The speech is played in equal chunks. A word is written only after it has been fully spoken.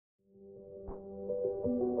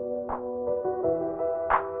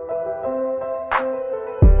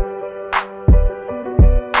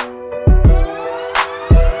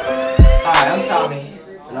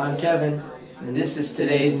and this is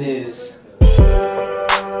today's news.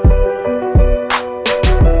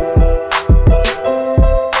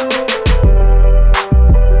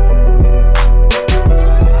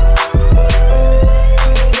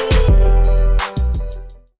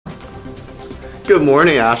 Good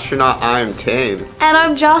morning, astronaut. I'm Tame. And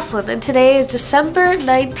I'm Jocelyn, and today is December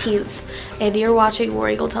 19th, and you're watching War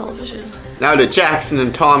Eagle Television. Now to Jackson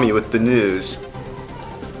and Tommy with the news.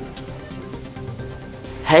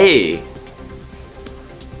 Hey!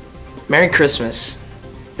 Merry Christmas.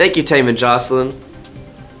 Thank you, Tame and Jocelyn.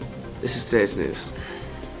 This is today's news.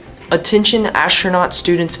 Attention astronaut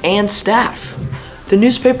students and staff. The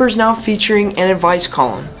newspaper is now featuring an advice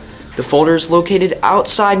column. The folder is located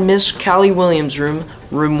outside Miss Callie Williams' room,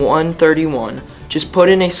 room 131. Just put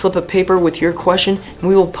in a slip of paper with your question and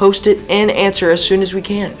we will post it and answer as soon as we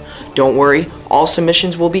can. Don't worry, all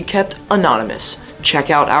submissions will be kept anonymous. Check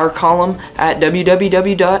out our column at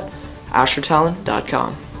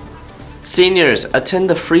www.astrotalent.com. Seniors,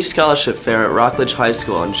 attend the free scholarship fair at Rockledge High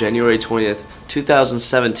School on January 20th,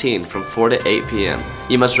 2017 from 4 to 8 p.m.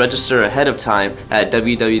 You must register ahead of time at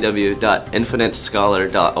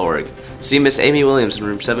www.infinitescholar.org. See Miss Amy Williams in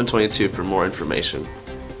room 722 for more information.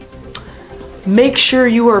 Make sure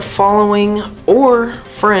you are following or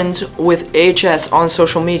friends with AHS on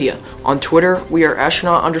social media. On Twitter, we are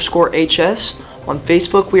astronaut_HS. On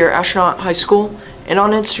Facebook, we are Astronaut High School. And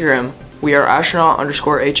on Instagram, we are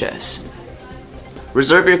astronaut_HS.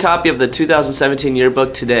 Reserve your copy of the 2017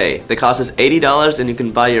 yearbook today. The cost is $80 and you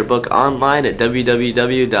can buy your book online at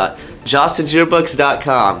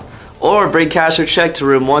www.jostensyearbooks.com or bring cash or check to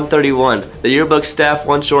room 131. The yearbook staff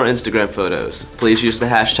wants your Instagram photos. Please use the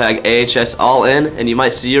hashtag AHSAllIn and you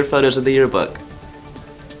might see your photos in the yearbook.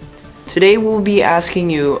 Today we'll be asking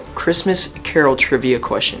you Christmas Carol trivia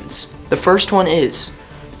questions. The first one is,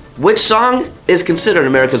 which song is considered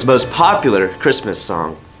America's most popular Christmas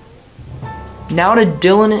song? now to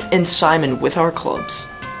Dylan and Simon with our clubs.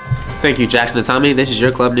 Thank you, Jackson and Tommy. This is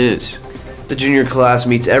your club news. The junior class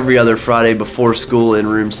meets every other Friday before school in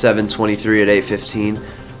room 723 at 8:15.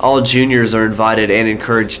 All juniors are invited and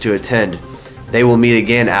encouraged to attend. They will meet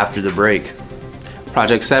again after the break.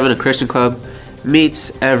 Project 7, a Christian club,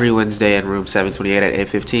 meets every Wednesday in room 728 at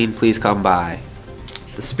 8:15. Please come by.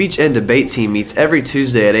 The speech and debate team meets every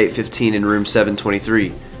Tuesday at 8:15 in room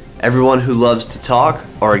 723. Everyone who loves to talk,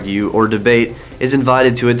 argue, or debate is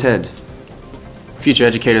invited to attend. Future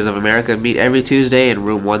Educators of America meet every Tuesday in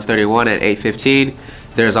room 131 at 8:15.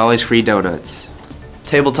 There's always free donuts.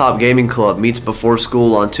 Tabletop Gaming Club meets before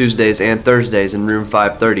school on Tuesdays and Thursdays in room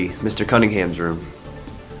 530, Mr. Cunningham's room.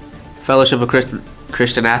 Fellowship of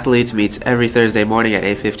Christian Athletes meets every Thursday morning at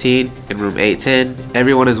 8:15 in room 810.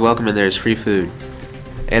 Everyone is welcome and there's free food.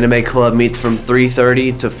 Anime Club meets from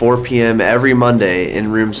 3:30 to 4 p.m. every Monday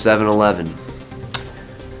in room 711.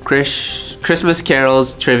 Christmas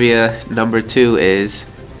Carols trivia number 2 is...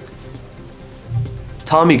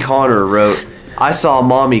 Tommy Connor wrote, "I saw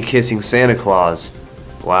Mommy kissing Santa Claus."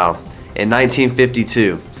 Wow. In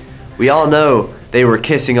 1952. We all know they were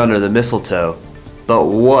kissing under the mistletoe. But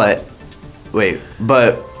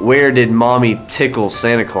where did Mommy tickle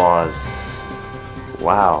Santa Claus?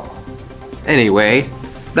 Wow. Anyway,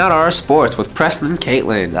 now to our sports with Preston and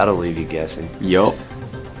Caitlin. That'll leave you guessing. Yup.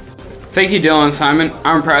 Thank you, Dylan and Simon.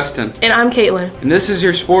 I'm Preston. And I'm Caitlin. And this is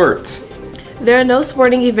your sports. There are no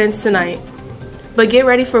sporting events tonight, but get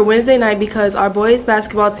ready for Wednesday night because our boys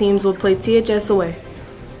basketball teams will play THS away.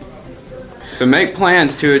 So make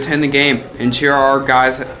plans to attend the game and cheer our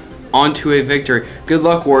guys on to a victory. Good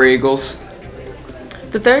luck, War Eagles.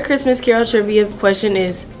 The third Christmas Carol trivia question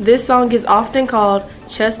is, this song is often called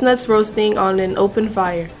Chestnuts Roasting on an Open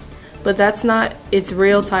Fire, but that's not its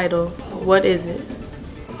real title. What is it?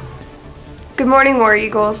 Good morning, War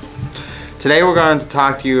Eagles. Today we're going to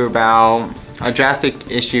talk to you about a drastic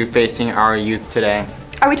issue facing our youth today.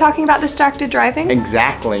 Are we talking about distracted driving?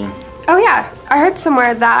 Exactly. Oh yeah, I heard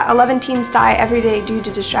somewhere that 11 teens die every day due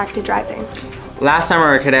to distracted driving. Last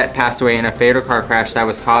summer, a cadet passed away in a fatal car crash that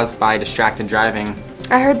was caused by distracted driving.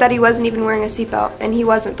 I heard that he wasn't even wearing a seatbelt, and he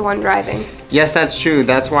wasn't the one driving. Yes, that's true.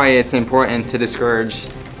 That's why it's important to discourage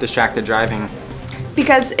distracted driving.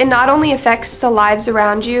 Because it not only affects the lives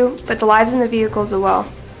around you, but the lives in the vehicles as well.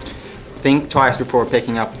 Think twice before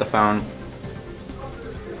picking up the phone.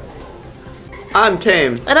 I'm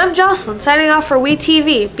Tame. And I'm Jocelyn, signing off for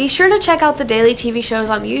WeTV. Be sure to check out the daily TV shows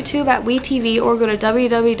on YouTube at WeTV or go to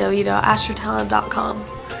www.astrotalent.com.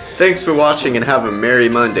 Thanks for watching and have a Merry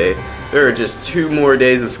Monday. There are just 2 more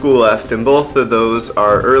days of school left and both of those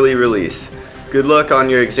are early release. Good luck on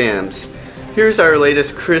your exams. Here's our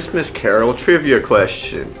latest Christmas Carol trivia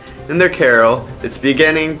question. In their carol, it's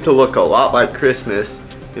beginning to look a lot like Christmas.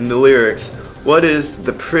 In the lyrics, what is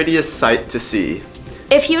the prettiest sight to see?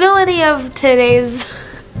 If you know any of today's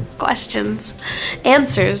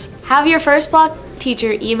answers, have your first block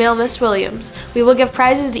teacher email Miss Williams. We will give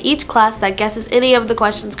prizes to each class that guesses any of the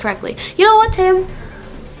questions correctly. You know what, Tim?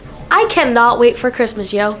 I cannot wait for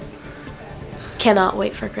Christmas, yo. Cannot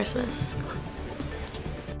wait for Christmas.